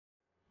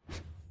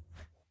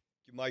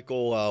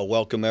Michael,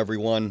 welcome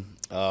everyone.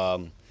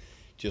 Going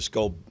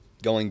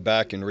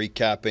back and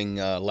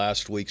recapping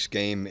last week's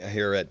game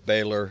here at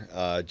Baylor.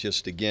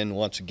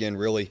 Once again,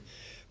 really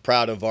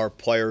proud of our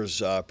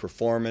players'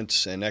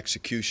 performance and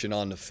execution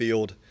on the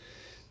field.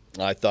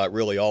 I thought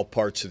really all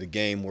parts of the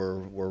game were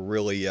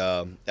really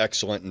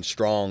excellent and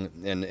strong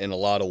in a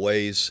lot of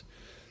ways.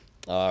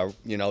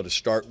 To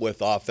start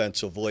with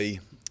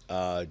offensively,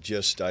 I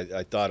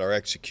thought our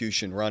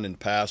execution run and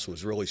pass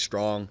was really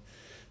strong.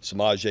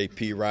 Samaje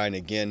Perine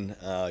again,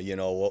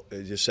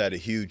 just had a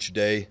huge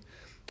day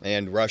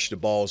and rushed the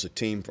ball as a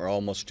team for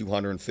almost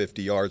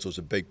 250 yards was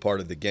a big part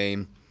of the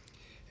game.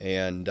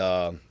 And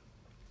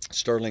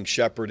Sterling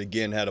Shepard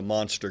again had a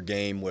monster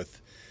game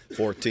with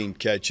 14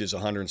 catches,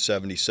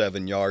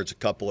 177 yards, a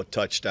couple of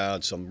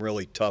touchdowns, some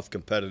really tough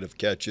competitive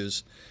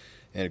catches,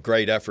 and a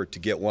great effort to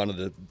get one of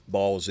the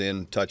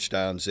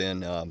touchdowns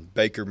in.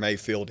 Baker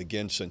Mayfield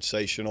again,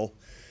 sensational.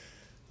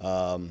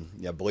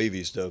 I believe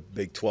he's the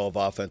Big 12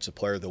 Offensive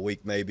Player of the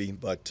Week maybe,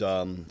 but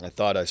I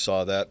thought I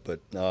saw that. But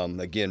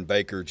again,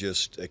 Baker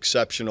just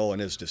exceptional in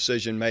his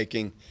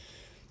decision-making,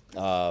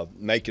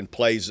 making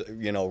plays,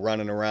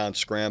 running around,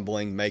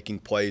 scrambling, making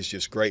plays,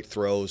 just great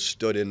throws,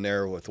 stood in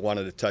there with one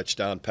of the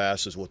touchdown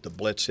passes with the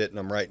blitz hitting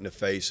him right in the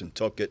face and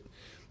took it,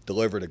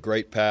 delivered a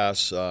great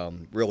pass,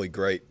 really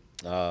great.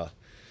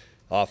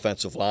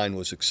 Offensive line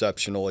was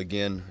exceptional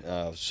again,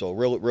 so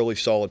really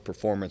solid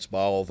performance by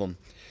all of them.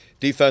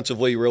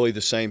 Defensively, really the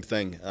same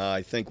thing.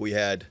 I think we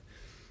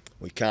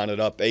counted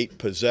up 8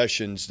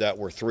 possessions that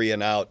were 3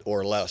 and out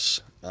or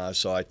less.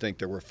 So I think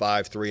there were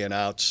 5 3 and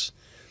outs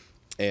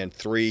and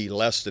 3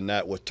 less than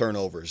that with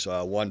turnovers.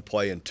 1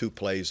 play and 2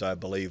 plays, I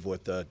believe,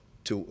 with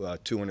two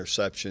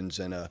interceptions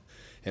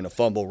and a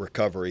fumble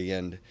recovery.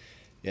 And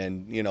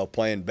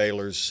playing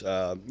Baylor's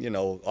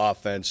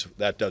offense,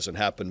 that doesn't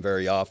happen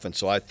very often.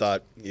 So I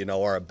thought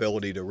our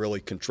ability to really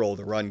control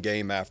the run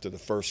game after the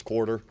first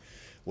quarter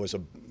was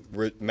a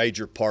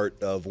major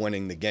part of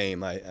winning the game.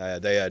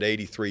 They had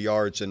 83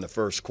 yards in the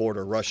first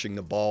quarter rushing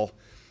the ball,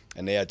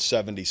 and they had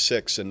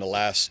 76 in the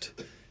last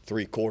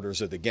 3 quarters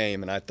of the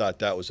game, and I thought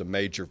that was a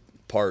major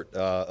part,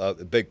 a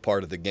big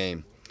part of the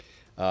game.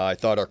 I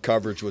thought our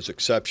coverage was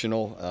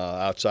exceptional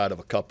outside of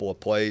a couple of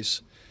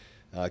plays.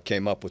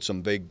 Came up with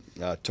some big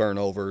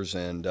turnovers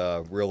and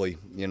really,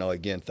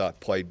 again, thought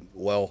played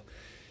well.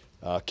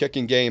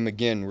 Kicking game,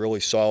 again,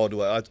 really solid.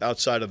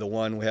 Outside of the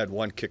one, we had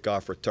 1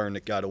 kickoff return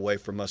that got away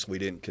from us. We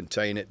didn't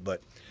contain it,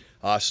 but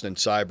Austin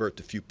Seibert,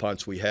 the few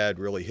punts we had,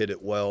 really hit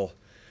it well.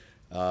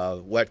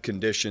 Wet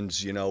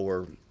conditions,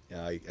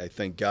 I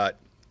think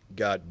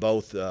got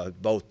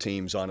both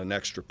teams on an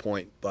extra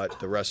point,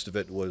 but the rest of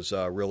it was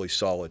really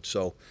solid.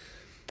 So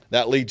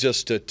that leads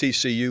us to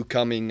TCU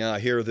coming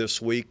here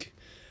this week.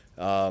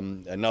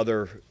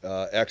 Another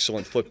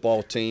excellent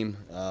football team.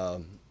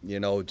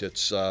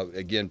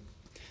 Again,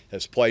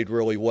 has played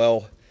really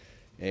well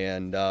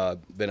and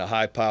been a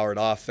high-powered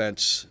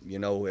offense,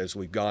 as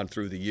we've gone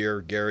through the year.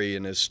 Gary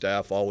and his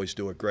staff always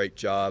do a great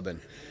job,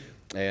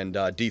 and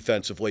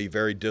defensively,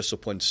 very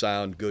disciplined,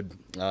 sound, good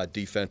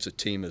defensive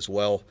team as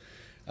well.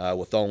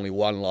 With only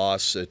 1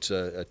 loss, it's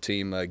a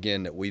team,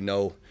 again, that we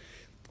know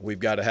we've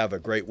got to have a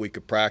great week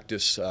of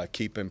practice,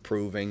 keep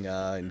improving,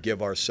 and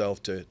give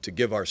ourselves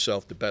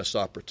the best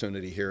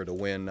opportunity here to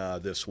win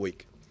this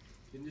week.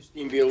 Can this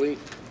team be elite?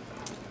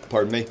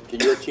 Pardon me? Can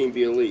your team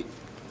be elite?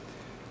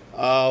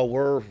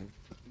 We're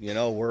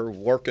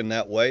working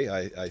that way.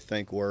 I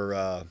think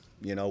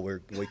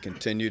we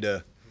continue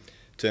to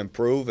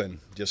improve and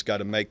just got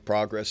to make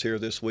progress here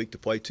this week to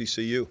play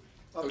TCU.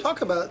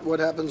 Talk about what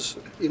happens.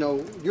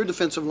 Your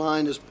defensive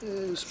line has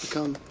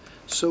become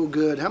so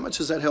good. How much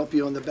does that help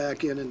you on the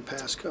back end and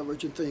pass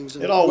coverage and things?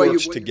 It all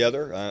works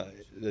together.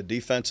 The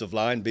defensive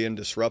line being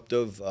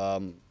disruptive,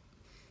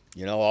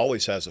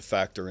 always has a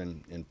factor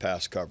in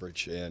pass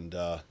coverage. And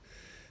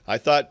I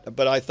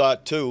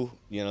thought too,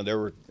 there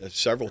were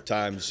several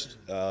times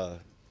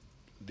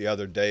the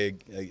other day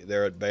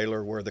there at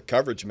Baylor where the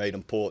coverage made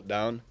them pull it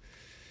down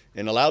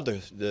and allowed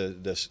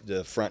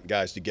the front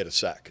guys to get a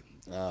sack.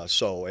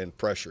 And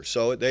pressure.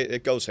 So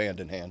it goes hand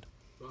in hand.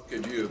 Well,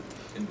 could you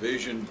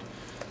envision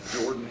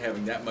Jordan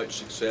having that much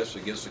success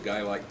against a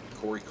guy like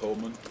Corey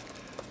Coleman?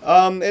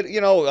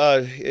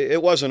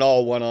 It wasn't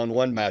all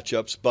one-on-one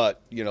matchups,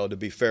 but to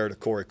be fair to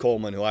Corey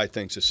Coleman, who I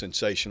think is a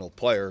sensational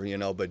player,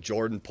 but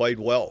Jordan played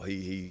well.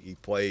 He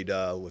played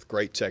with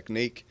great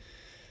technique.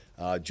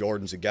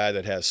 Jordan's a guy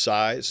that has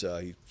size.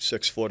 He's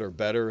 6 foot or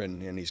better,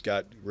 and he's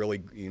got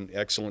really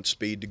excellent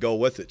speed to go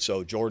with it.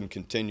 So Jordan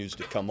continues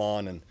to come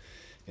on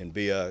and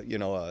be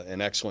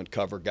an excellent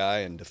cover guy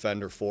and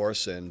defender for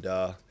us. And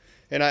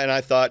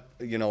I thought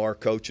our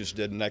coaches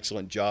did an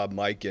excellent job,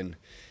 Mike and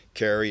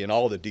Carey and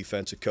all the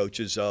defensive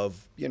coaches,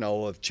 of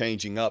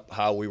changing up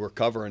how we were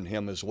covering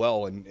him as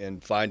well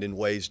and finding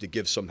ways to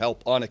give some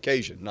help on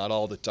occasion, not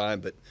all the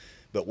time,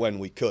 but when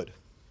we could.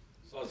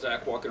 Saw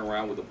Zach walking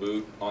around with a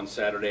boot on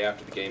Saturday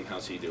after the game.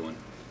 How's he doing?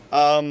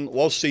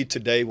 We'll see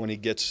today when he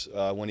gets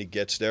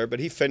there. But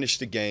he finished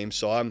the game,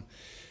 so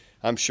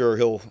I'm sure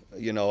he'll,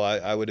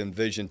 I would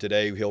envision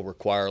today he'll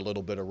require a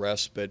little bit of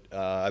rest, but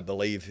I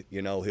believe,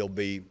 he'll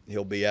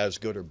be as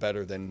good or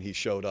better than he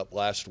showed up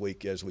last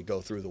week as we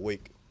go through the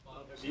week.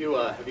 Have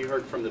you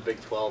heard from the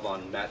Big 12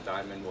 on Matt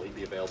Diamond? Will he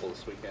be available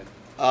this weekend?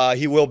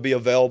 He will be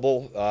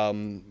available.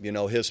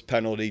 His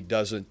penalty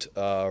doesn't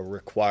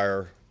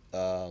require.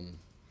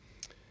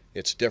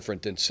 It's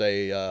different than,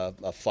 say,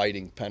 a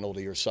fighting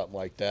penalty or something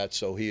like that.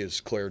 So he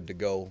is cleared to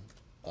go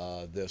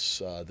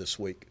this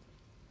week.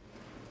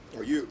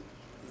 Do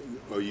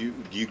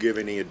you give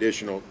any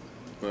additional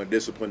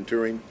discipline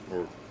to him,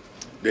 or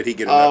did he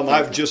get enough?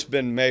 I've just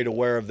been made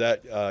aware of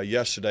that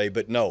yesterday,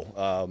 but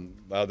no.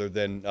 Other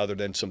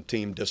than some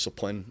team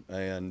discipline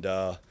and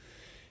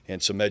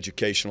some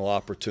educational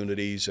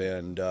opportunities,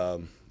 and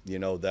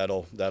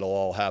that'll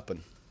all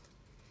happen.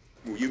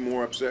 Were you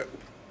more upset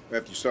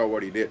after you saw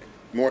what he did?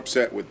 More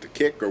upset with the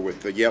kick or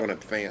with the yelling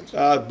at the fans?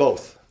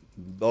 Both.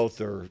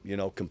 Both are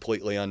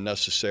completely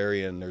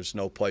unnecessary, and there's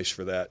no place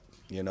for that.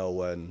 In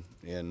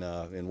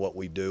what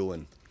we do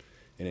and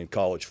in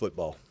college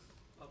football.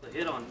 The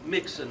hit on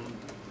Mixon,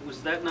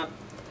 was that not?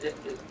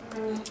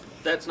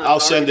 That's not. I'll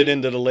send it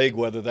into the league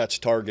whether that's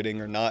targeting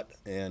or not,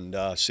 and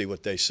see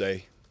what they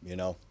say.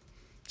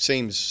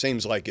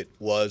 Seems like it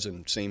was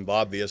and seemed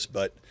obvious,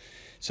 but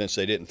since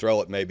they didn't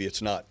throw it, maybe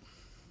it's not.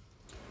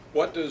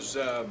 What does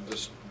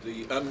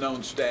the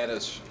unknown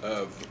status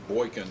of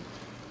Boykin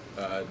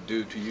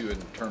do to you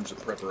in terms of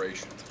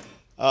preparation?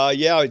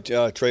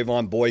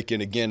 Trayvon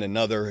Boykin, again,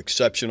 another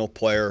exceptional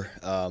player.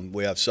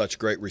 We have such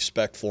great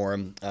respect for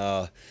him.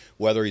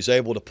 Whether he's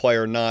able to play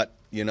or not,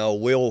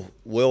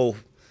 we'll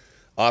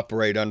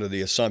operate under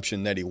the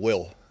assumption that he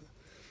will.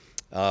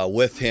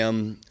 With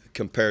him,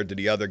 compared to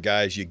the other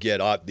guys, you get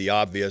the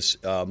obvious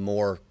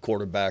more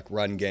quarterback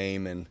run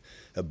game and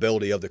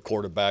ability of the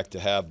quarterback to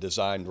have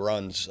designed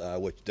runs,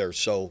 which they're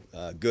so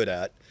good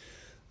at.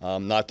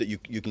 Not that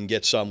you can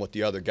get some with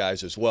the other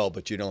guys as well,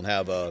 but you don't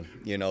have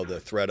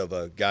the threat of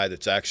a guy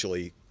that's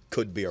actually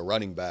could be a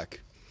running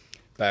back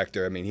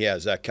there. I mean, he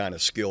has that kind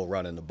of skill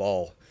running the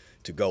ball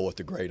to go with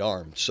the great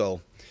arm.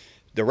 So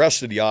the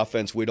rest of the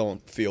offense we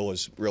don't feel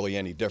is really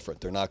any different.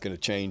 They're not going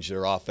to change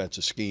their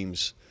offensive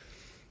schemes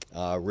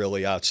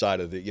really outside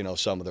of the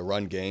some of the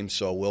run games.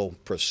 So we'll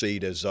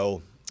proceed as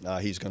though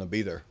he's going to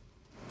be there.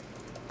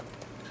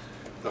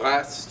 The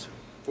last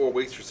 4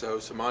 weeks or so,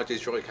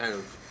 Samaje's really kind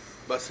of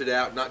busted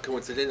out. Not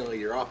coincidentally,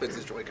 your offense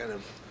is really kind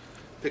of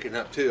picking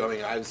up too. I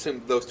mean, I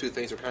assume those two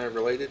things are kind of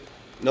related.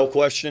 No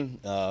question.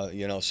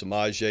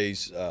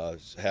 Samaje's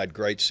had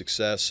great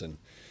success and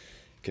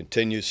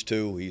continues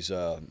to. He's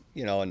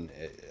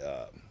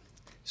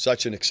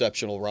such an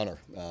exceptional runner.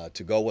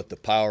 To go with the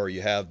power,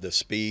 you have the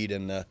speed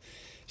and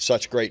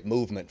such great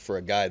movement for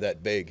a guy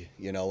that big.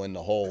 In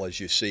the hole, as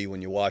you see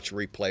when you watch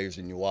replays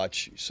and you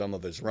watch some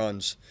of his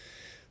runs.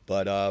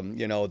 But,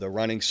 the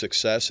running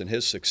success and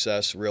his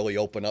success really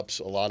open up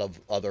a lot of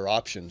other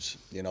options,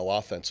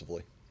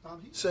 offensively.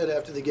 He said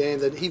after the game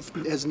that he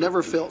has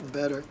never felt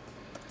better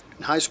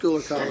in high school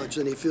or college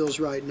than he feels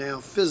right now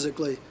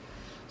physically.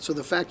 So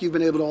the fact you've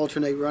been able to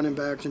alternate running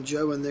backs and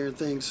Joe in there and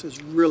things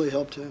has really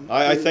helped him.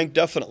 I think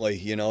definitely,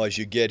 as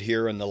you get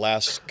here in the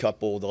last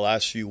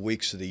few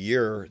weeks of the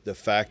year, the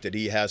fact that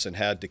he hasn't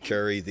had to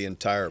carry the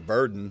entire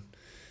burden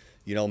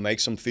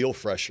makes them feel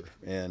fresher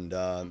and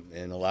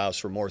allows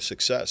for more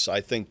success.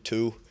 I think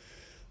too,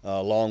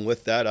 along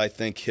with that, I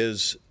think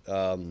his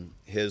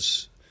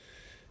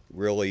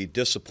really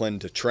discipline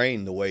to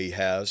train the way he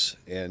has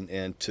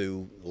and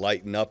to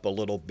lighten up a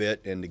little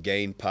bit and to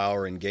gain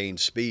power and gain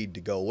speed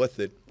to go with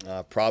it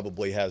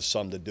probably has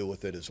some to do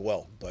with it as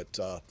well. But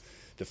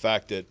the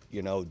fact that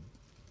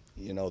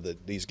that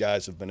these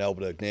guys have been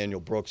able to, Daniel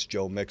Brooks,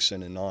 Joe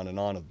Mixon, and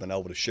on have been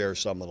able to share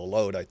some of the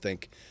load, I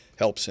think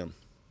helps him.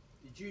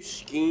 Did you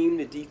scheme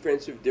the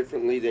defensive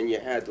differently than you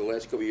had the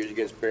last couple of years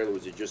against Baylor?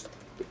 Was it just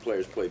the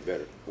players played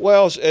better?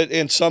 Well,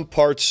 in some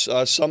parts,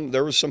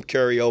 there was some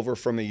carryover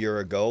from a year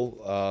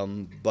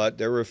ago, but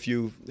there were a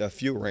few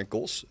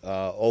wrinkles.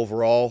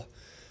 Overall,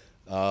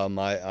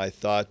 I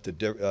thought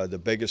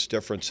the biggest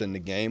difference in the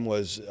game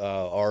was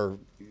our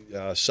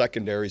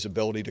secondary's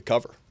ability to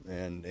cover,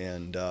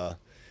 and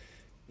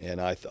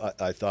I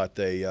thought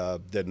they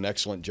did an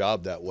excellent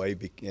job that way,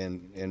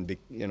 and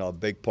a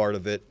big part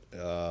of it.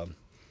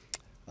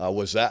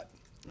 Was that,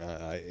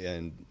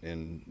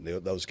 and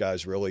those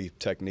guys really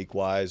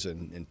technique-wise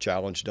and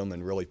challenged them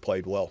and really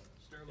played well.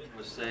 Sterling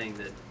was saying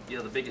that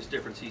the biggest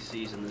difference he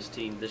sees in this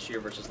team this year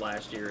versus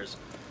last year is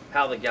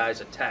how the guys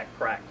attack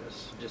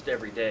practice just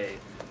every day.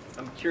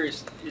 I'm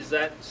curious, is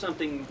that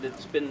something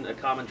that's been a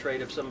common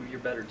trait of some of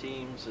your better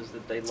teams, is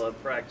that they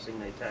love practicing,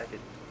 they attack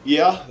it?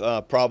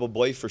 Yeah,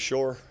 probably, for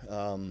sure.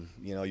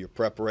 Your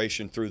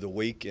preparation through the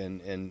week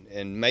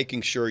and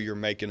making sure you're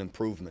making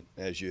improvement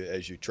as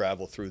you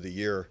travel through the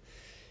year.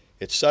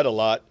 It's said a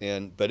lot,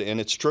 and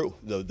it's true.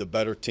 The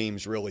better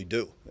teams really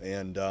do,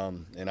 and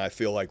I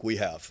feel like we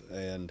have.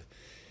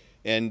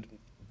 And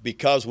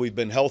because we've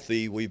been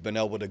healthy, we've been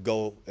able to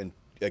go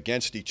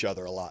against each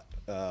other a lot.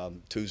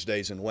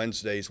 Tuesdays and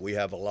Wednesdays, we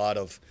have a lot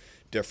of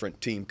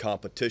different team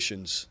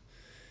competitions,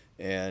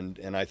 and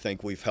I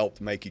think we've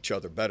helped make each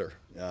other better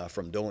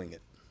from doing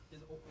it.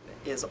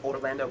 Is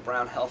Orlando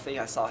Brown healthy?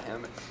 I saw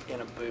him in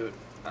a boot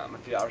a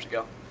few hours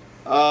ago.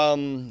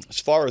 As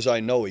far as I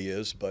know, he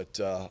is, but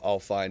I'll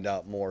find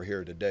out more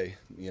here today,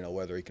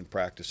 whether he can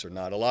practice or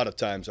not. A lot of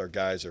times our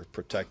guys are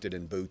protected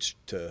in boots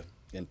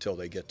until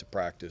they get to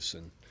practice,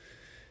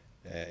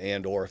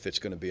 and or if it's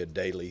going to be a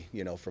daily,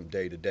 from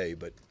day to day.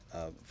 But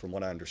from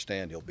what I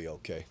understand, he'll be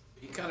okay.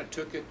 He kind of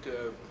took it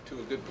to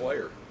a good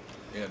player.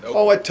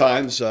 At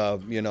times,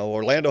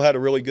 Orlando had a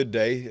really good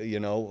day,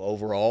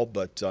 overall,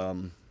 but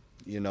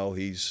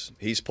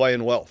he's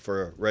playing well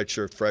for a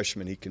redshirt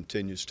freshman. He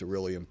continues to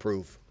really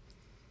improve.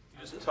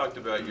 You just talked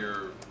about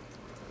your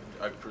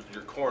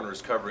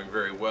corners covering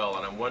very well,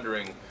 and I'm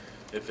wondering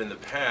if in the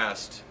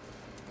past,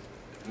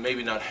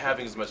 maybe not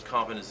having as much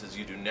confidence as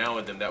you do now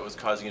in them, that was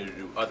causing you to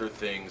do other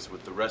things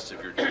with the rest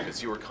of your team,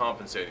 because you were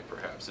compensating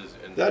perhaps.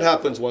 That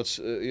happens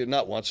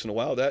not once in a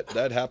while.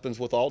 That happens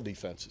with all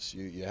defenses.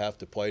 You have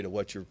to play to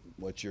what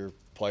your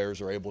players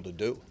are able to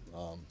do.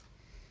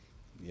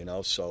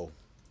 So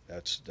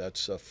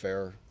that's a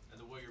fair.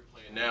 And the way you're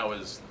playing now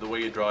is the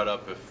way you draw it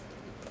up. If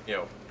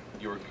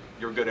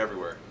you're good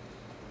everywhere,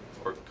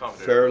 or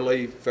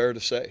confident. Fair to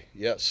say,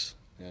 yes,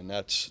 and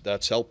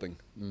that's helping.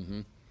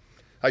 Mm-hmm.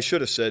 I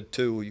should have said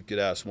too. You could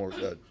ask more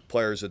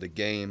players of the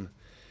game: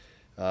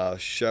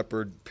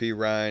 Shepard,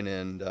 Pirine,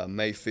 and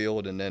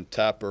Mayfield, and then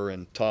Tapper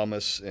and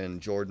Thomas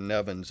and Jordan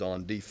Evans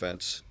on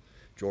defense.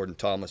 Jordan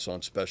Thomas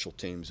on special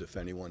teams, if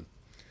anyone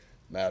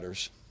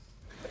matters.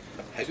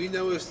 Have you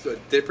noticed a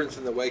difference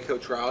in the way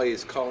Coach Riley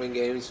is calling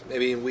games,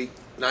 maybe in week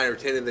 9 or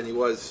 10 than he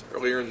was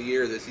earlier in the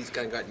year, that he's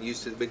kind of gotten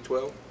used to the Big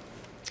 12?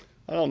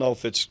 I don't know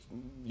if it's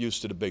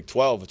used to the Big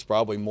 12. It's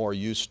probably more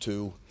used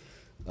to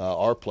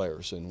our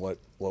players and what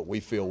we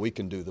feel we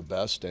can do the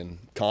best, and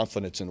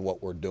confidence in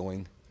what we're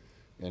doing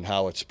and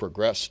how it's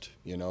progressed,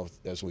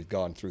 as we've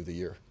gone through the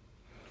year.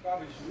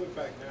 Bobby, as you look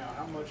back now,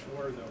 how much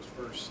were those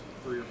first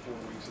 3 or 4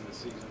 weeks of the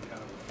season kind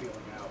of feeling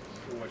out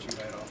for what you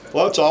had offensively?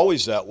 Well, it's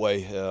always that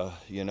way,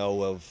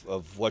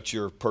 of what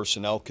your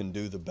personnel can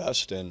do the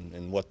best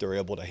and what they're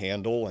able to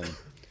handle, and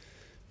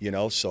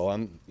so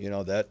I'm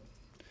that.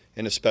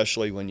 And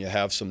especially when you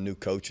have some new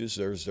coaches,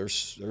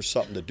 there's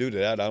something to do to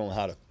that. I don't know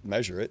how to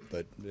measure it,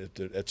 but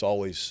it's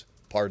always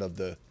part of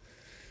the,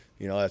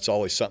 that's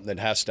always something that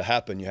has to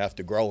happen. You have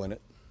to grow in it.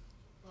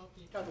 Well,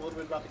 can you talk a little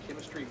bit about the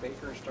chemistry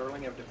Baker and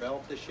Sterling have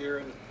developed this year,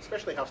 and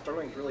especially how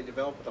Sterling's really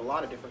developed with a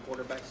lot of different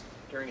quarterbacks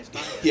during his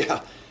time?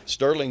 Yeah,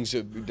 Sterling's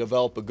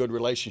developed a good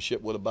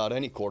relationship with about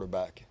any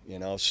quarterback,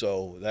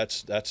 so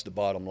that's the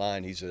bottom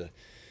line. He's a,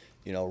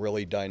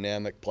 really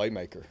dynamic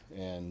playmaker,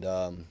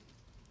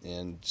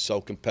 and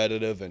so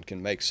competitive and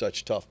can make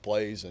such tough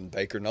plays, and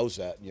Baker knows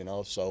that,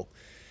 so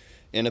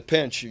in a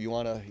pinch you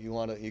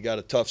got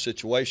a tough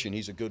situation,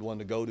 he's a good one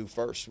to go to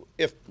first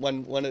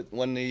when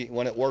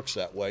it works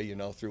that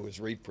way, through his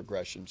read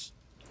progressions.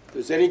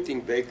 Does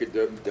anything Baker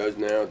does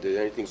now, did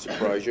anything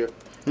surprise you?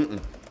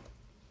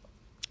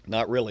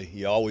 Not really.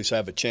 You always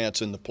have a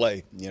chance in the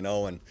play,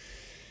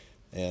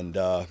 and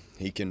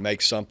he can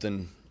make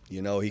something,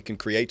 he can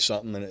create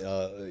something,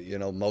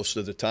 most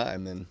of the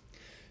time, and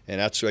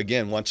that's,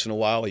 again, once in a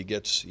while he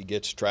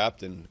gets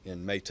trapped and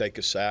may take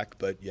a sack,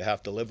 but you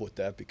have to live with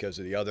that because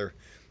of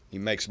he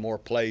makes more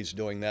plays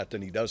doing that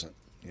than he doesn't,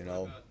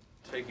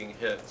 Taking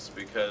hits,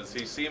 because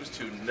he seems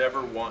to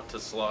never want to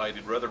slide.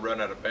 He'd rather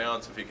run out of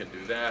bounds if he can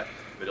do that,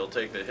 but he'll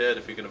take the hit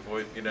if he can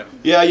avoid,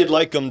 Yeah, you'd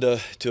like him to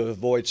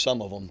avoid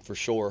some of them for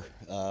sure.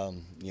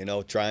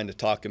 Trying to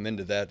talk him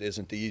into that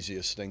isn't the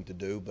easiest thing to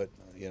do, but,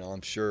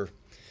 I'm sure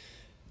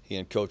he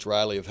and Coach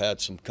Riley have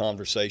had some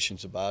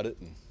conversations about it,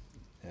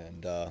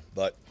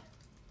 but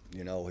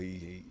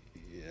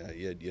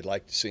you'd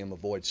like to see him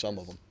avoid some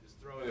of them. Is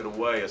throwing it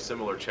away a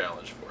similar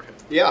challenge for him?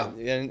 Yeah,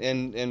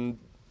 and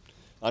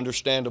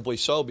understandably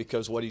so,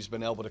 because what he's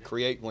been able to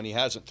create when he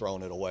hasn't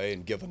thrown it away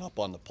and given up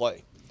on the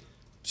play.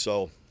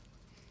 So,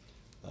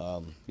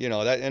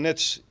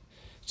 it's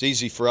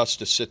easy for us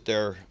to sit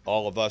there,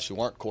 all of us who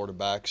aren't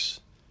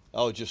quarterbacks.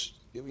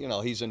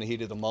 He's in the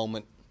heat of the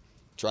moment,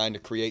 trying to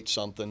create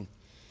something.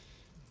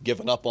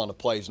 Giving up on the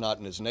play is not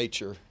in his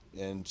nature.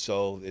 And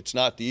so it's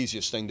not the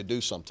easiest thing to do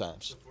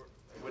sometimes.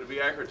 Would it be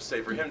accurate to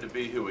say for him to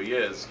be who he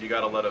is, you got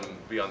to let him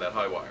be on that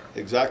high wire?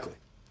 Exactly.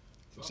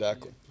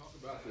 Talk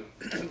about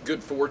the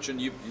good fortune.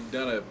 You've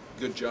done a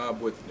good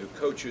job with new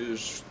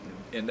coaches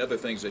and other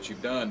things that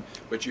you've done,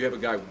 but you have a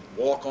guy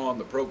walk on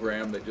the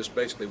program that just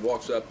basically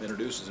walks up,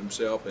 introduces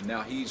himself, and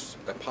now he's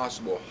a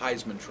possible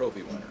Heisman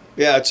Trophy winner.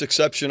 Yeah, it's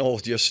exceptional,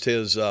 just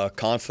his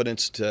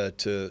confidence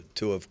to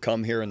have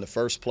come here in the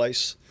first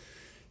place.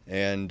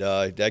 And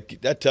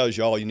that tells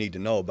you all you need to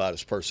know about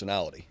his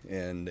personality,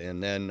 and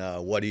then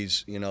what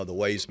he's, the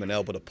way he's been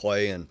able to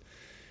play, and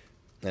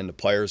the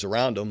players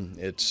around him.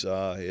 It's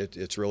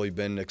really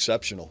been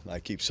exceptional. I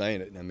keep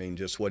saying it. I mean,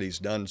 just what he's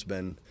done's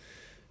been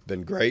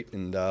great,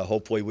 and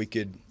hopefully we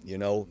could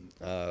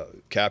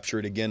capture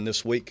it again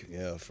this week.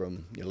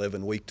 From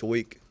living week to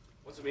week.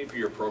 What's it mean for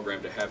your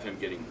program to have him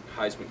getting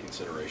Heisman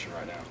consideration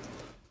right now?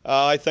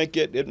 I think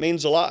it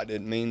means a lot.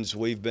 It means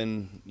we've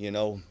been,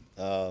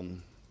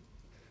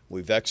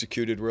 we've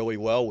executed really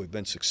well. We've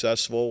been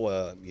successful.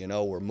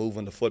 We're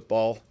moving the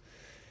football.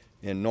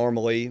 And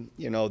normally,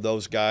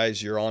 those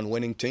guys, you're on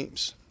winning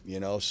teams,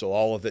 so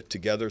all of it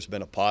together has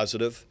been a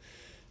positive.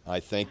 I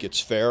think it's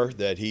fair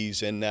that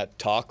he's in that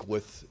talk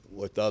with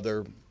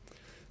other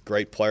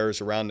great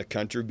players around the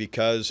country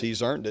because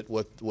he's earned it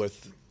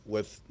with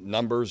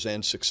numbers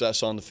and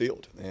success on the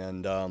field.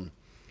 And, and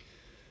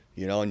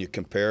you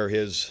compare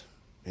his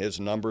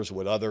numbers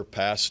with other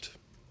past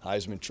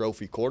Heisman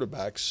Trophy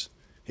quarterbacks,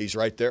 he's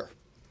right there.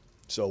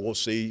 So we'll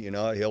see,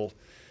 he'll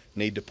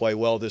need to play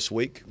well this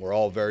week. We're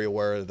all very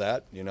aware of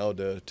that,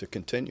 to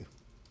continue.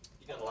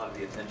 He got a lot of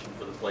the attention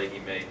for the play he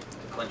made to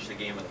clinch the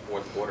game in the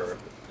fourth quarter,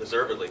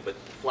 deservedly, but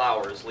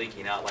Flowers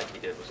leaking out like he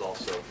did was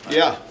also...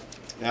 Yeah,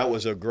 that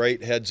was a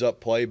great heads-up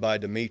play by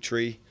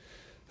Dimitri,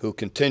 who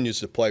continues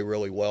to play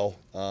really well.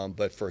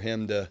 But for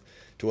him to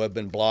have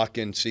been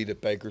blocking, see that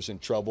Baker's in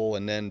trouble,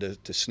 and then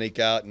to sneak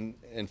out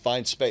and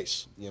find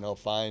space,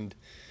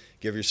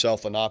 give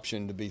yourself an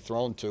option to be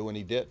thrown to, and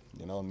he did,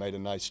 and made a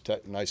nice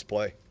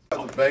play.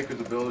 Baker's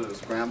ability to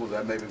scramble,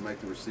 that maybe make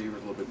the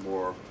receivers a little bit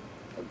more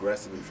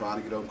aggressive in trying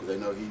to get open because they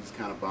know he's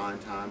kind of buying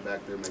time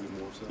back there, maybe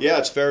more so. Yeah,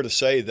 it's fair to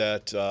say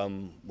that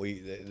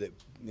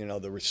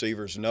the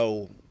receivers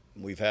know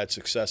we've had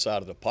success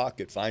out of the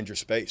pocket. Find your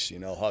space,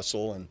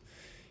 hustle, and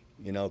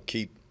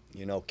keep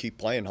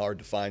playing hard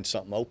to find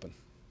something open.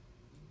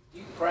 Do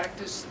you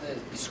practice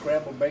the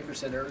scramble? Baker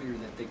said earlier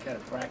that they kind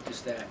of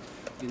practice that,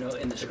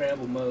 in the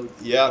scramble mode.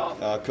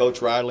 Yeah,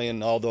 Coach Riley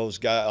and all those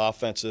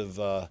offensive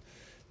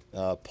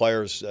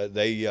players,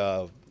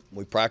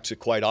 we practice it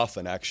quite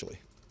often actually,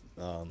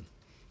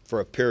 for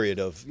a period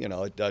of,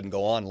 it doesn't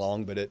go on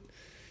long, but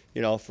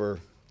for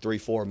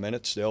 3-4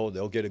 minutes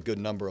they'll get a good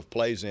number of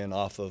plays in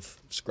off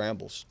of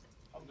scrambles.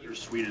 How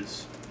bittersweet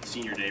is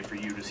senior day for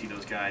you to see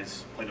those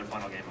guys play their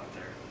final game out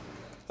there?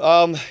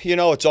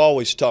 It's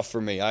always tough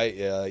for me.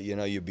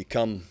 You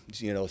become,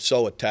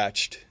 so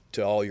attached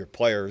to all your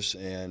players,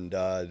 and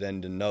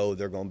then to know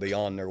they're going to be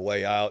on their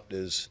way out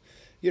is,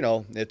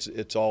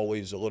 it's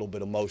always a little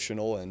bit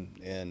emotional,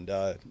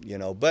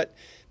 but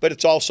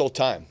it's also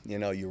time.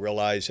 You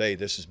realize, hey,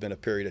 this has been a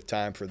period of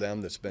time for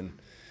them that's been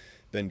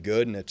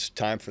good, and it's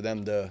time for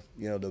them to,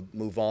 to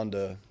move on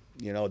to,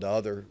 to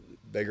other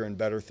bigger and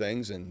better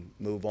things and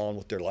move on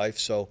with their life.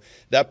 So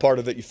that part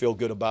of it you feel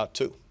good about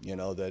too,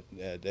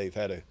 that they've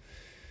had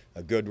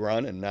a good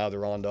run, and now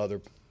they're on to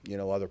other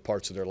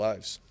parts of their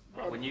lives.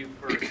 When you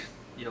first,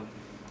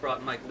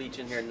 brought Mike Leach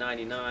in here in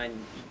 '99,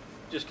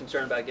 just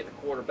concerned about getting a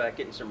quarterback,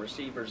 getting some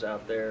receivers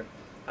out there.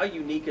 How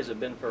unique has it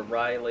been for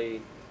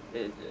Riley,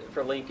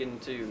 for Lincoln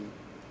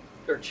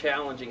or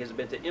challenging has it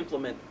been to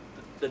implement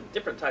the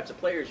different types of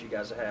players you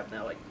guys have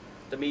now, like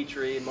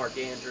Dimitri and Mark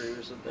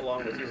Andrews,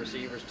 along with your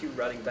receivers, 2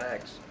 running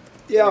backs?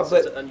 Yeah,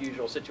 but it's an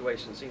unusual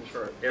situation, seems,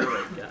 for an air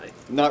raid guy.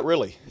 Not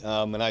really,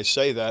 and I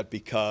say that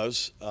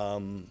because,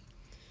 Hal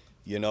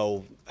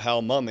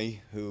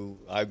Mummy, who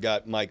I've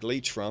got Mike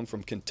Leach from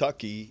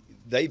Kentucky,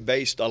 they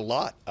based a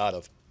lot out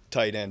of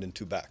tight end and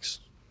 2 backs.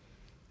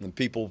 And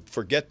people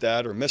forget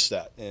that or miss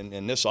that. And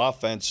in this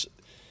offense,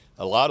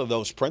 a lot of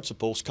those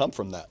principles come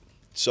from that.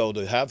 So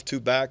to have 2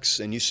 backs,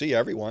 and you see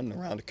everyone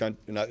around the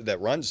country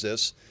that runs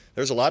this,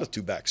 there's a lot of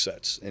 2-back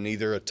sets, and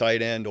either a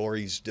tight end or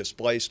he's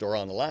displaced or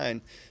on the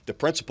line. The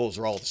principles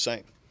are all the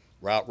same.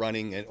 Route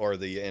running and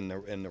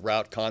the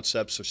route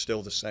concepts are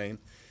still the same.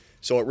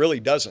 So it really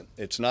doesn't.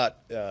 It's not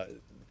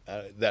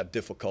that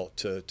difficult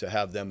to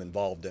have them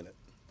involved in it.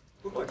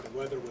 Looked like the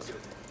weather was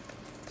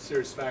a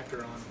serious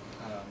factor on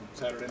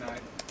Saturday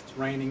night. It's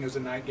raining. It was a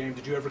night game.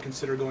 Did you ever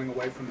consider going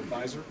away from the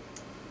visor?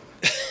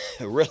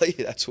 Really?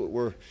 That's what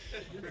we're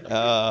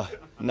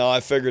no,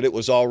 I figured it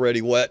was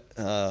already wet.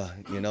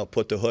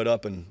 Put the hood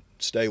up and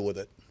stay with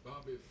it.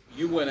 Bob, if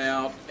you went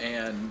out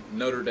and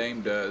Notre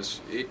Dame does,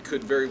 it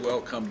could very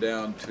well come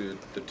down to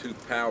the 2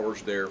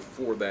 powers there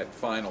for that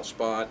final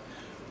spot.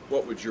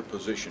 What would your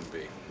position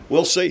be?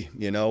 We'll see.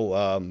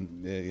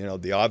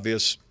 The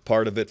obvious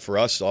part of it for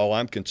us, all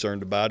I'm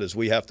concerned about is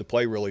we have to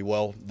play really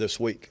well this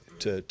week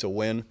to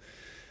win,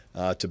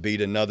 to beat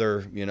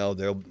another,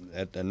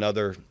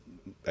 another,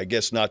 I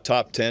guess not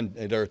top 10,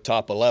 they're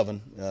top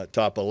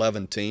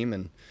 11 team,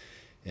 and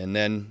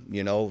then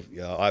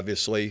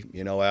obviously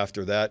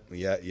after that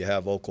you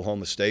have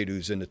Oklahoma State,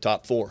 who's in the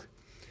top 4.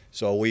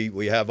 So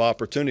we have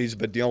opportunities,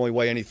 but the only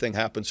way anything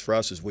happens for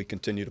us is we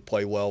continue to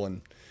play well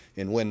and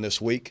win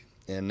this week,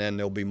 and then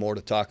there'll be more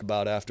to talk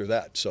about after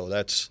that. So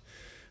that's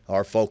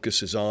our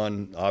focus is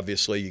on.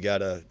 Obviously, you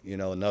got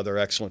another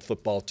excellent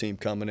football team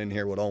coming in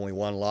here with only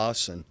 1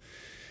 loss, and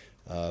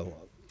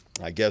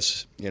I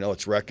guess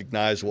it's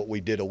recognized what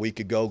we did a week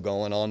ago,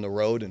 going on the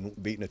road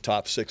and beating a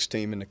top 6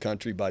 team in the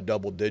country by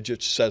double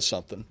digits says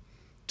something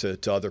to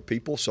other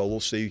people. So we'll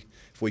see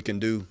if we can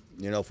do,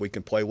 if we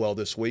can play well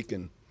this week,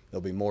 and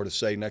there'll be more to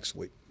say next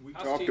week. We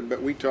talked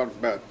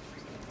about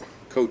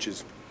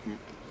coaches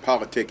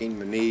politicking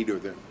the need or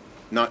the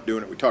not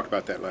doing it. We talked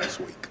about that last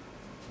week.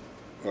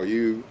 Are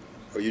you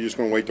Or are you just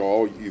going to wait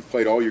till you've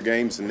played all your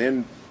games and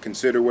then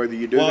consider whether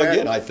you do that? Well,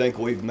 again, I think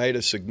we've made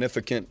a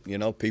significant,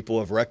 people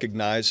have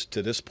recognized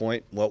to this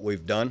point what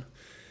we've done.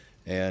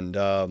 And,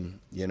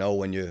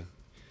 when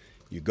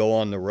you go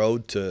on the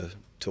road to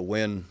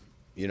win,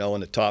 in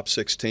the top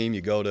 6 team,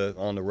 you go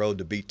on the road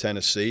to beat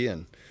Tennessee.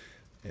 And,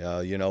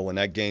 when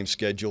that game's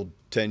scheduled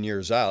 10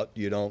 years out,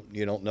 you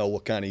don't know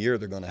what kind of year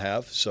they're going to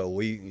have. So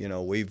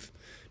we've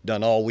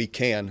done all we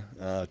can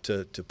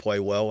to play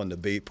well and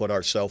to put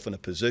ourselves in a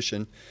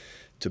position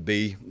to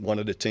be one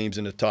of the teams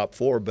in the top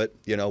 4, but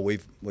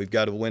we've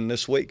got to win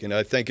this week. And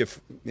I think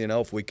if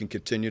we can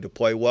continue to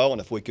play well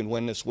and if we can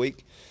win this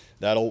week,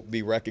 that'll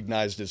be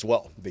recognized as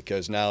well,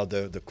 because now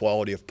the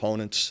quality of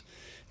opponents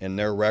and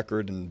their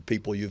record and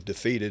people you've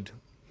defeated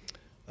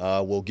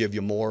will give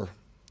you more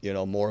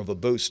of a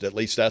boost. At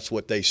least that's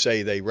what they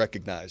say they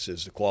recognize,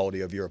 is the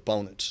quality of your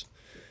opponents.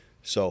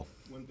 So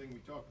one thing we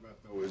talk about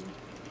though is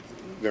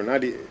they're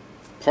not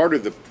part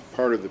of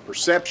the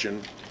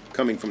perception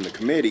coming from the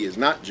committee is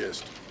not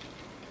just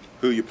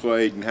who you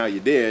played and how you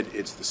did,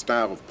 it's the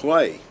style of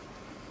play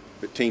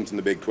that teams in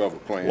the Big 12 are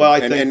playing. Well, I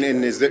think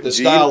the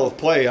style of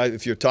play,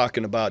 if you're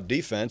talking about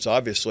defense,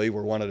 obviously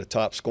we're one of the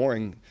top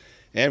scoring,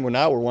 and we're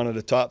one of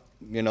the top,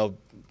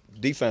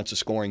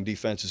 scoring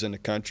defenses in the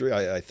country.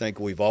 I think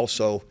we've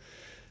also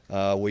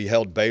we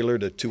held Baylor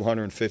to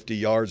 250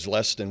 yards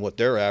less than what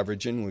they're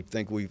averaging. We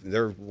think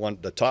they're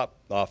the top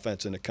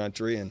offense in the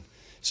country, and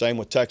same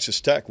with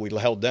Texas Tech. We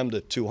held them to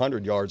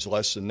 200 yards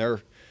less than they're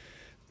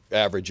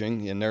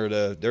averaging, and they're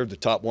the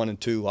top 1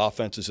 and 2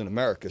 offenses in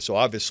America. So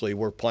obviously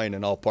we're playing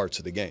in all parts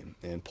of the game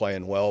and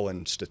playing well,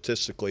 and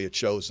statistically it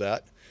shows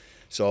that.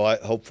 So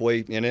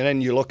hopefully, and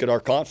then you look at our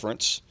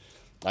conference,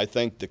 I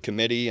think the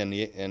committee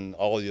and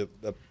all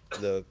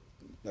the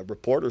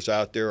reporters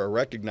out there are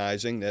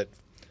recognizing that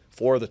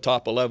 4 of the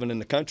top 11 in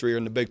the country are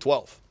in the Big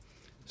 12.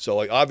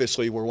 So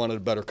obviously we're one of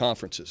the better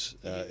conferences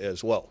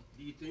as well.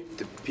 Do you think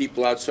the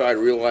people outside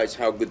realize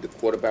how good the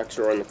quarterbacks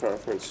are in the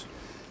conference?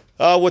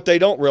 What they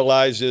don't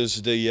realize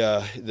is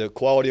the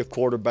quality of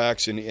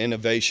quarterbacks and the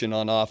innovation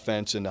on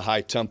offense and the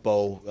high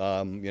tempo.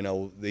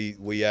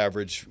 We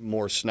average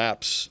more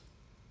snaps,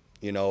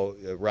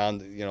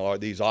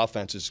 around these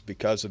offenses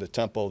because of the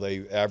tempo.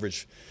 They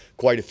average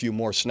quite a few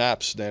more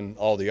snaps than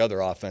all the other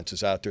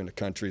offenses out there in the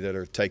country that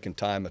are taking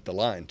time at the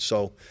line.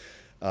 So.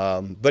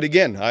 But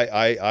again,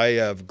 I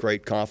have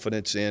great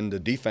confidence in the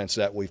defense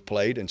that we've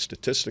played, and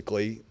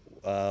statistically,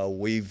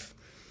 we've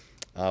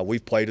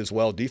played as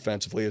well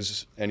defensively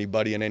as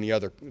anybody in any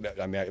other.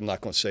 I mean, I'm not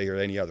going to say here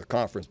any other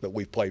conference, but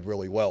we've played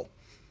really well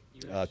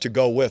to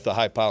go with a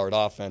high-powered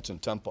offense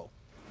and tempo.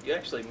 You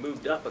actually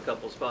moved up a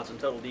couple spots in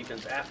total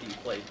defense after you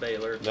played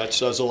Baylor. That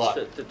says a lot.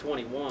 To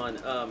 21.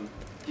 I'm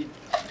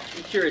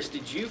curious,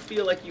 did you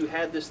feel like you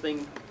had this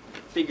thing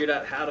figured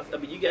out how to, I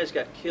mean, you guys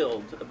got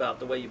killed about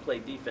the way you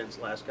played defense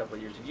the last couple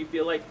of years. Did you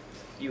feel like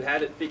you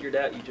had it figured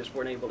out, you just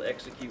weren't able to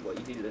execute what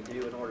you needed to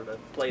do in order to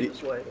play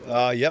this way?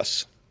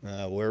 Yes.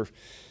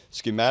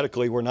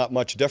 Schematically, we're not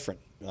much different.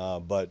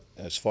 But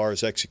as far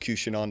as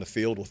execution on the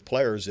field with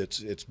players,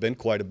 it's been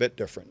quite a bit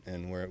different,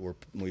 and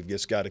we've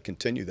just got to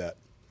continue that.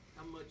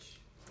 How much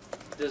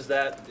does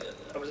that,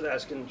 I was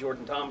asking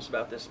Jordan Thomas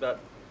about this, about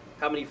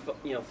how many,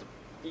 you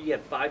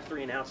had 5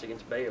 3-and-outs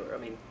against Baylor. I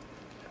mean,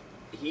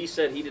 he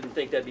said he didn't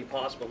think that'd be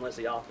possible unless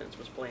the offense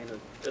was playing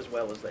as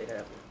well as they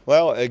have.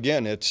 Well,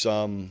 again, it's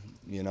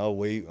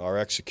our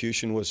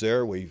execution was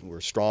there. We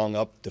were strong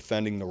up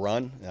defending the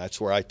run.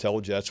 That's where I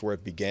told you that's where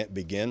it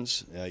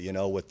begins.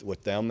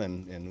 With them,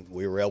 and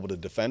we were able to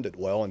defend it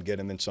well and get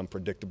them in some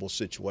predictable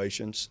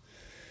situations.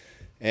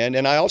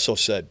 And I also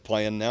said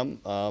playing them,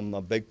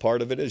 a big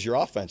part of it is your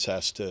offense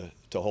has to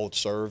hold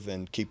serve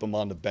and keep them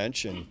on the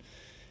bench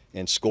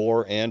and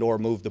score and or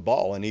move the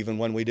ball. And even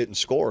when we didn't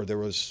score, there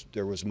was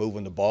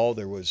moving the ball.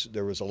 There was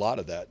a lot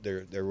of that.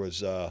 There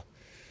was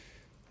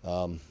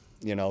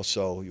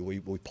so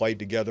we played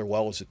together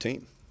well as a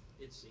team.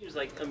 It seems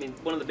like, I mean,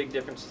 one of the big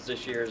differences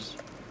this year is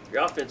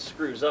your offense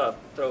screws up,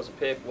 throws a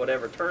pick,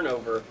 whatever,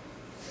 turnover,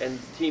 and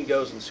the team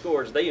goes and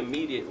scores. They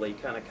immediately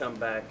kind of come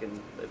back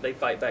and they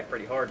fight back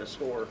pretty hard to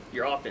score.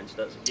 Your offense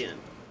does again.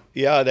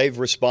 Yeah, they've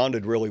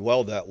responded really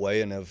well that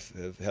way and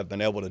have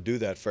been able to do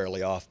that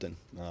fairly often,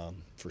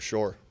 for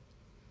sure.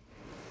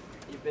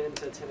 You've been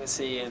to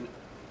Tennessee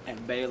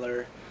and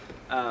Baylor,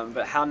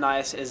 but how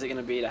nice is it going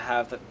to be to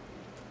have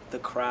the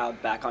crowd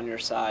back on your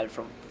side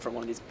from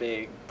one of these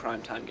big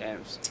primetime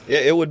games?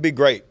 It would be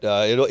great.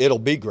 It'll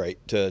be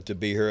great to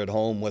be here at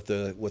home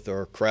with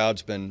our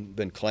crowd's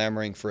been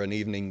clamoring for an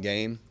evening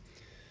game.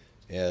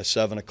 A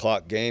 7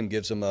 o'clock game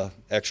gives them an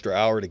extra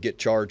hour to get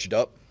charged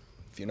up,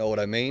 if you know what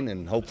I mean,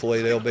 and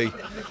hopefully they'll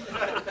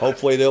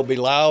be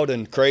loud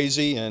and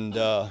crazy, and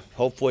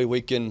hopefully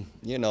we can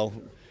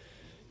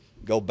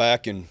go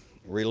back and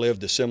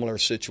relive the similar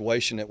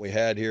situation that we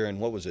had here in,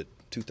 what was it,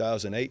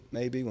 2008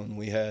 maybe, when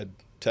we had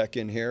Tech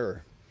in here.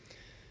 Or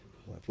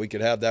if we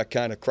could have that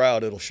kind of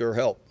crowd, it'll sure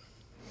help.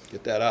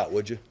 Get that out,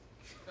 would you?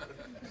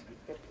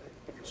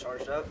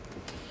 Charged up?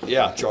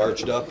 Yeah,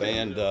 charged up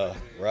and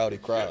rowdy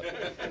crowd.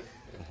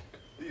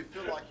 Do you feel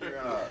feel like you're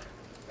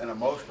in an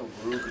emotional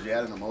groove because you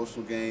had an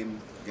emotional game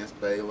against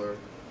Baylor.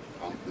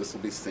 This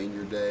will be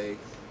senior day,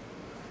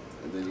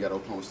 and then you got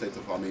Oklahoma State.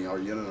 So I mean, are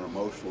you in an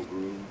emotional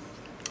groove?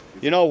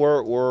 You know,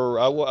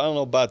 I don't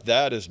know about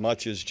that as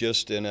much as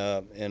just in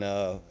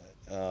a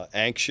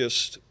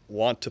anxious,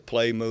 want to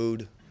play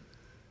mood,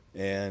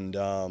 and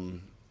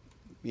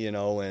you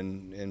know,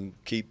 and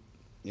keep,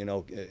 you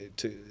know,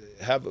 to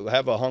have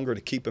a hunger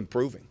to keep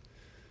improving,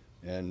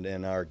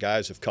 and our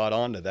guys have caught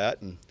on to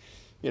that. And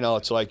you know,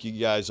 it's like you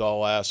guys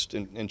all asked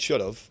and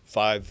should have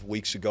 5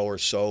 weeks ago or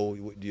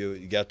so.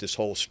 You got this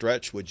whole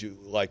stretch. Would you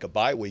like a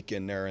bye week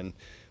in there? And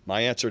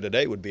my answer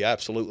today would be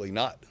absolutely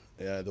not.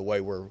 The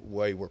way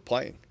we're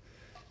playing.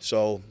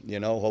 So you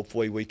know,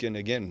 hopefully we can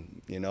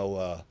again, you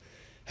know,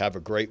 have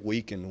a great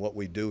week in what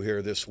we do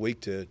here this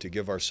week to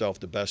give ourselves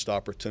the best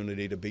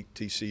opportunity to beat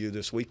TCU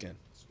this weekend.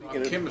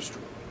 Speaking of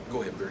chemistry,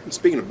 go ahead, Barry.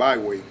 Speaking of bye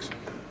weeks,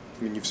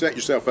 I mean, you've set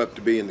yourself up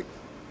to be in the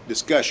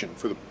discussion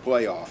for the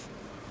playoff,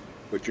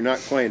 but you're not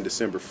playing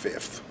December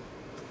 5th.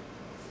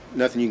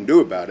 Nothing you can do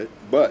about it,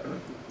 but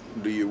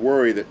do you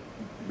worry that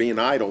being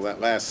idle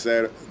that last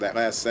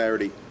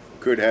Saturday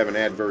could have an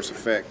adverse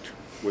effect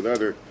with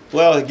other?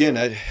 Well, again,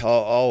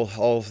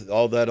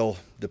 all that'll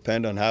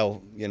depend on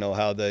how, you know,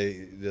 how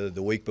the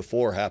week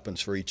before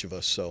happens for each of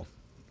us. So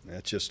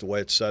that's just the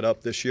way it's set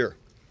up this year.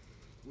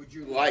 Would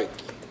you like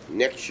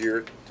next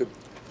year to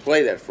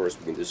play that first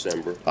week in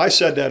December? I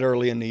said that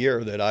early in the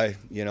year that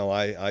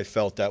I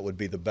felt that would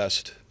be the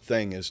best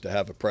thing, is to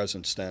have a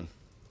presence then.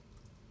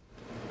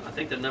 I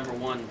think the number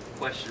one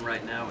question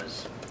right now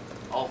is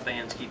all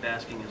fans keep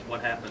asking is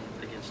what happened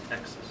against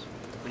Texas.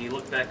 When you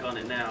look back on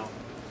it now,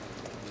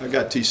 I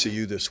got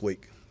TCU this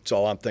week. That's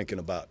all I'm thinking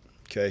about.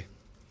 Okay,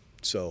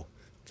 so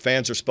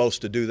fans are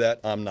supposed to do that.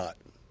 I'm not.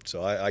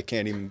 So I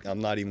can't even. I'm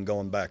not even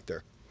going back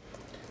there.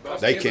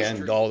 They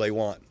can all they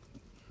want.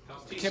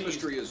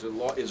 Chemistry is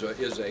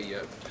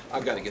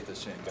I've got to get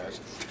this in, guys.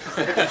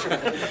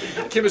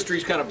 Chemistry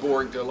is kind of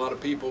boring to a lot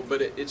of people,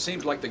 but it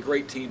seems like the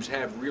great teams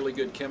have really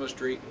good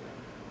chemistry.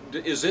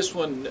 Is this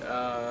one,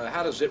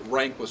 how does it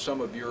rank with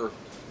some of your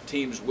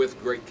teams with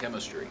great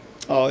chemistry?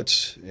 Oh,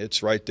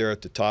 it's right there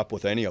at the top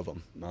with any of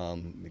them.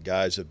 The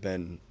guys have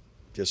been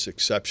just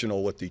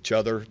exceptional with each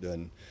other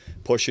and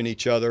pushing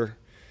each other,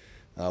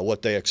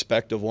 what they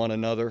expect of one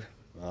another,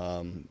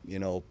 you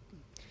know,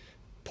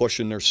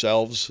 pushing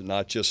themselves,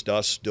 not just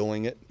us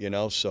doing it, you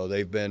know. So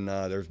they've been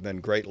there's been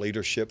great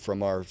leadership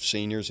from our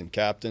seniors and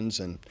captains,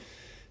 and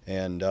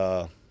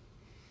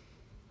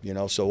you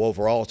know, so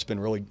overall it's been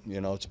really,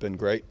 you know, it's been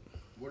great.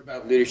 What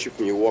about leadership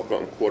from your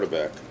walk-on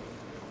quarterback?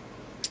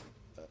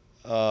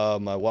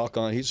 My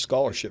walk-on, he's a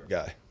scholarship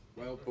guy.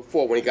 Well,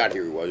 before, when he got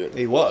here, he wasn't.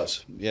 He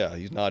was, yeah.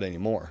 He's not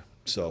anymore.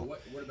 So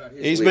what about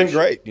his he's been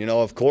great, you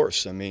know. Of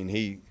course, I mean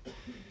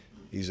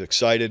he's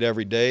excited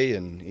every day,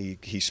 and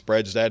he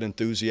spreads that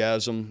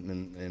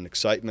enthusiasm and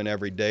excitement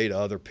every day to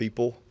other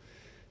people.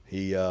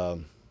 He,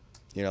 you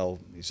know,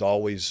 he's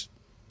always,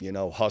 you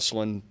know,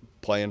 hustling,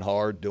 playing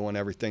hard, doing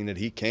everything that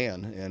he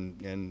can,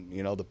 and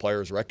you know, the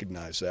players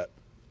recognize that.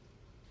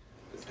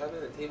 Does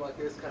having a team like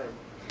this kind of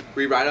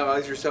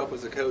revitalize yourself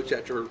as a coach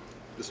after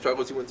the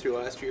struggles you went through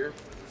last year?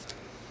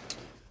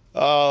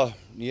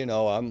 You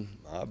know,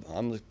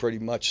 I'm pretty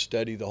much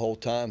steady the whole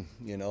time,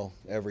 you know,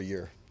 every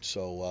year.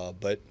 So,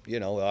 but you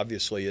know,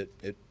 obviously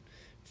it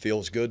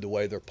feels good the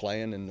way they're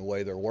playing and the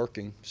way they're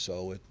working.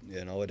 So it,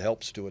 you know, it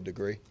helps to a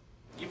degree.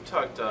 You've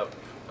talked up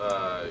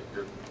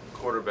your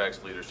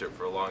quarterback's leadership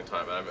for a long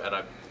time,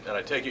 and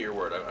I take it your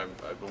word.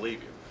 I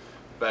believe you.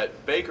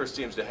 But Baker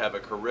seems to have a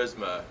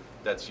charisma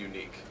that's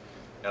unique,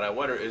 and I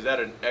wonder, is that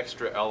an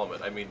extra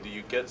element? I mean, do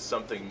you get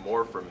something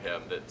more from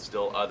him that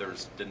still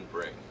others didn't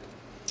bring?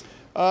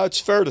 It's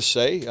fair to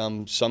say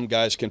some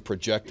guys can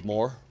project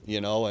more, you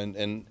know,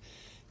 and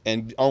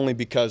only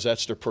because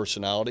that's their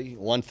personality.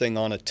 One thing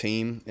on a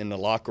team, in the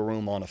locker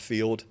room, on a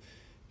field,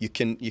 you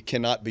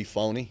cannot be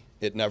phony.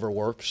 It never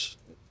works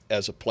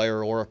as a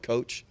player or a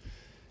coach.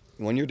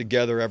 When you're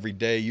together every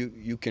day,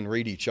 you can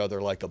read each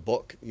other like a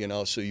book, you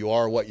know, so you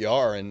are what you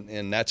are,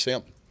 and that's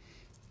him.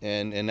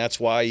 And that's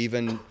why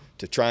even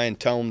to try and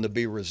tell him to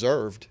be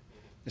reserved,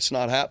 it's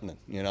not happening,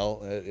 you know,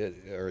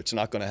 or it's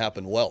not going to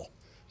happen well.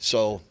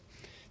 So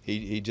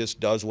he just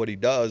does what he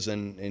does,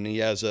 and he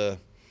has a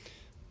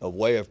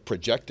way of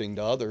projecting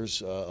to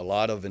others a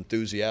lot of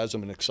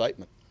enthusiasm and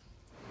excitement.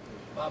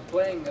 Bob,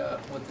 playing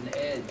with an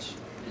edge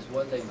is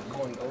one thing, but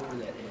going over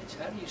that edge,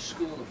 how do you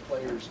school the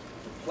players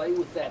to play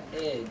with that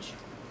edge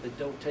that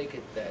don't take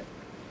it that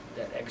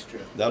extra?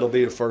 That'll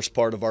be the first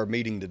part of our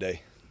meeting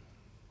today,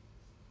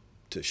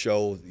 to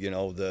show, you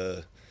know,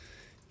 the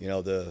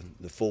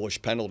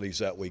foolish penalties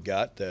that we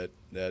got that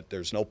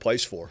there's no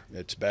place for.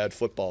 It's bad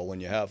football when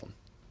you have them.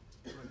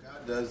 When a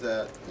guy does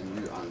that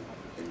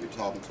and you're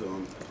talking to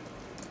him,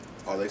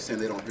 are they saying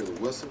they don't hear the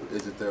whistle?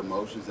 Is it their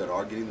emotions that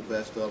are getting the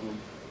best of them?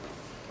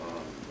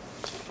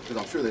 Because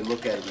I'm sure they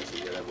look at it and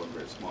say, yeah, that wasn't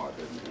very smart.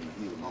 In the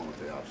heat of the moment,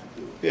 they obviously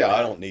do it. Yeah,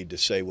 I don't need to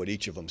say what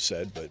each of them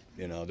said, but,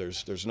 you know,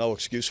 there's no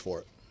excuse for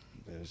it.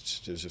 There's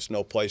just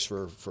no place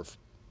for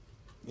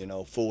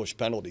foolish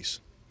penalties.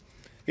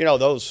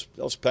 Those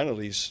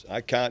penalties,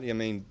 I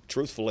mean,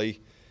 truthfully,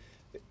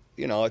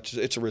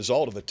 it's a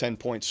result of a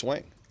 10-point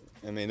swing.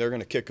 I mean, they're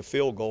going to kick a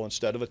field goal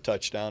instead of a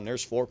touchdown.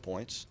 There's 4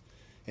 points.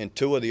 And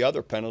 2 of the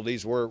other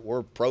penalties we're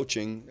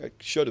approaching,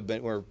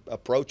 we're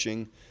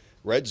approaching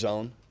red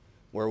zone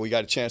where we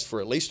got a chance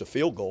for at least a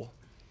field goal.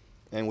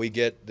 And we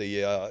get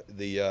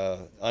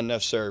the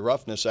unnecessary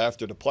roughness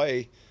after the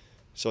play.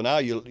 So now,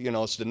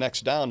 it's the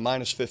next down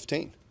minus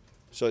 15.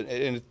 So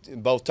in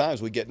both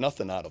times we get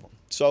nothing out of them.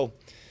 So,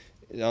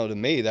 to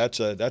me, that's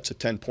a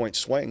 10-point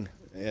swing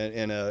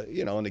in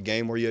a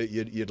game where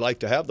you'd like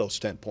to have those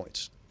 10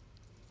 points.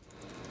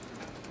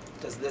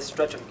 Does this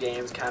stretch of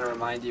games kind of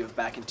remind you of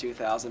back in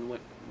 2000 when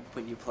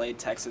you played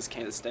Texas,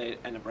 Kansas State,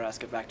 and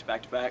Nebraska back to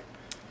back to back?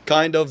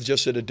 Kind of,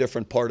 just at a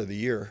different part of the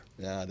year.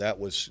 That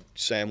was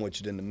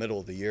sandwiched in the middle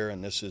of the year,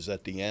 and this is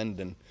at the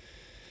end.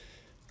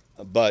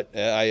 But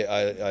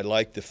I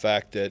like the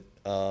fact that,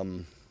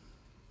 as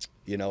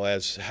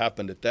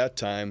happened at that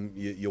time,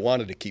 you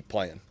wanted to keep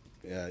playing.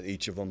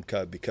 Each of them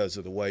because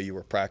of the way you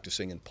were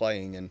practicing and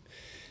playing, and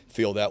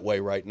feel that way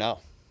right now.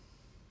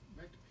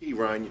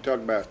 Ryan, you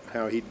talk about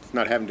how he's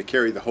not having to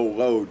carry the whole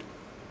load.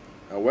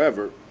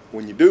 However,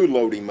 when you do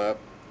load him up,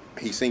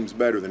 he seems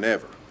better than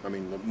ever. I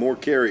mean, the more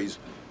carries,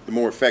 the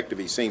more effective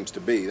he seems to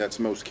be. That's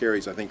the most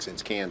carries, I think,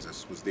 since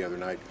Kansas was the other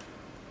night.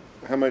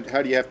 How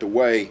do you have to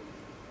weigh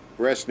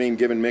resting him,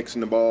 giving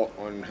Mixon the ball,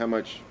 on how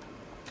much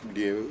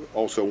do you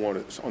also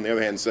want to, on the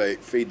other hand, say,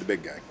 feed the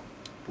big guy?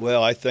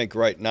 Well, I think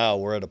right now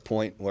we're at a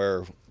point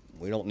where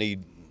we don't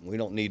need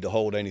to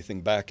hold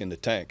anything back in the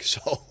tank.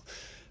 So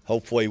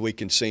hopefully we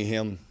can see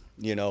him,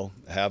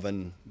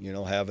 having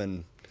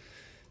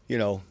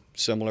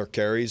similar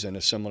carries and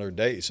a similar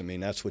days. I mean,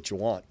 that's what you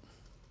want.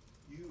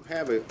 You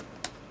have an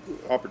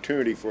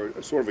opportunity for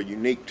a sort of a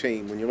unique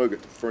team. When you look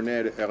at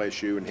Fournette at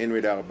LSU and Henry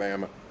at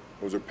Alabama,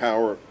 those are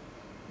power,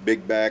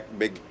 big back,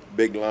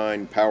 big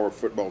line, power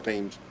football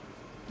teams.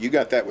 You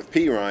got that with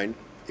Ryan.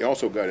 You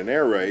also got an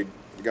air raid,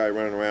 the guy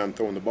running around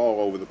throwing the ball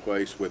over the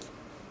place with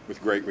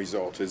great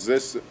results. Is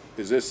this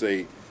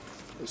a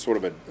sort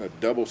of a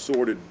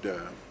double-sorted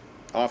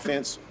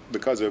offense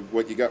because of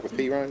what you got with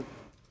Ryan?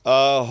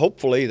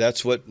 Hopefully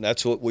that's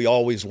what we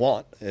always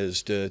want,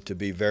 is to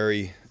be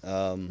very,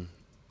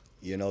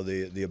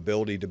 the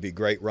ability to be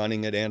great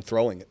running it and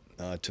throwing it.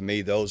 To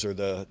me, those are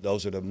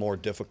the more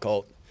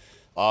difficult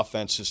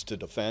offenses to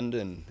defend,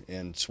 and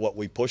it's what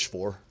we push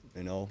for.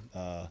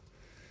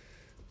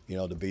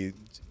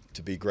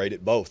 To be great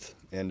at both,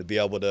 and to be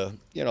able to,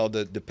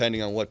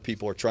 depending on what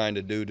people are trying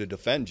to do to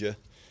defend you,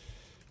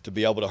 to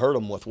be able to hurt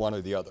them with one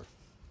or the other.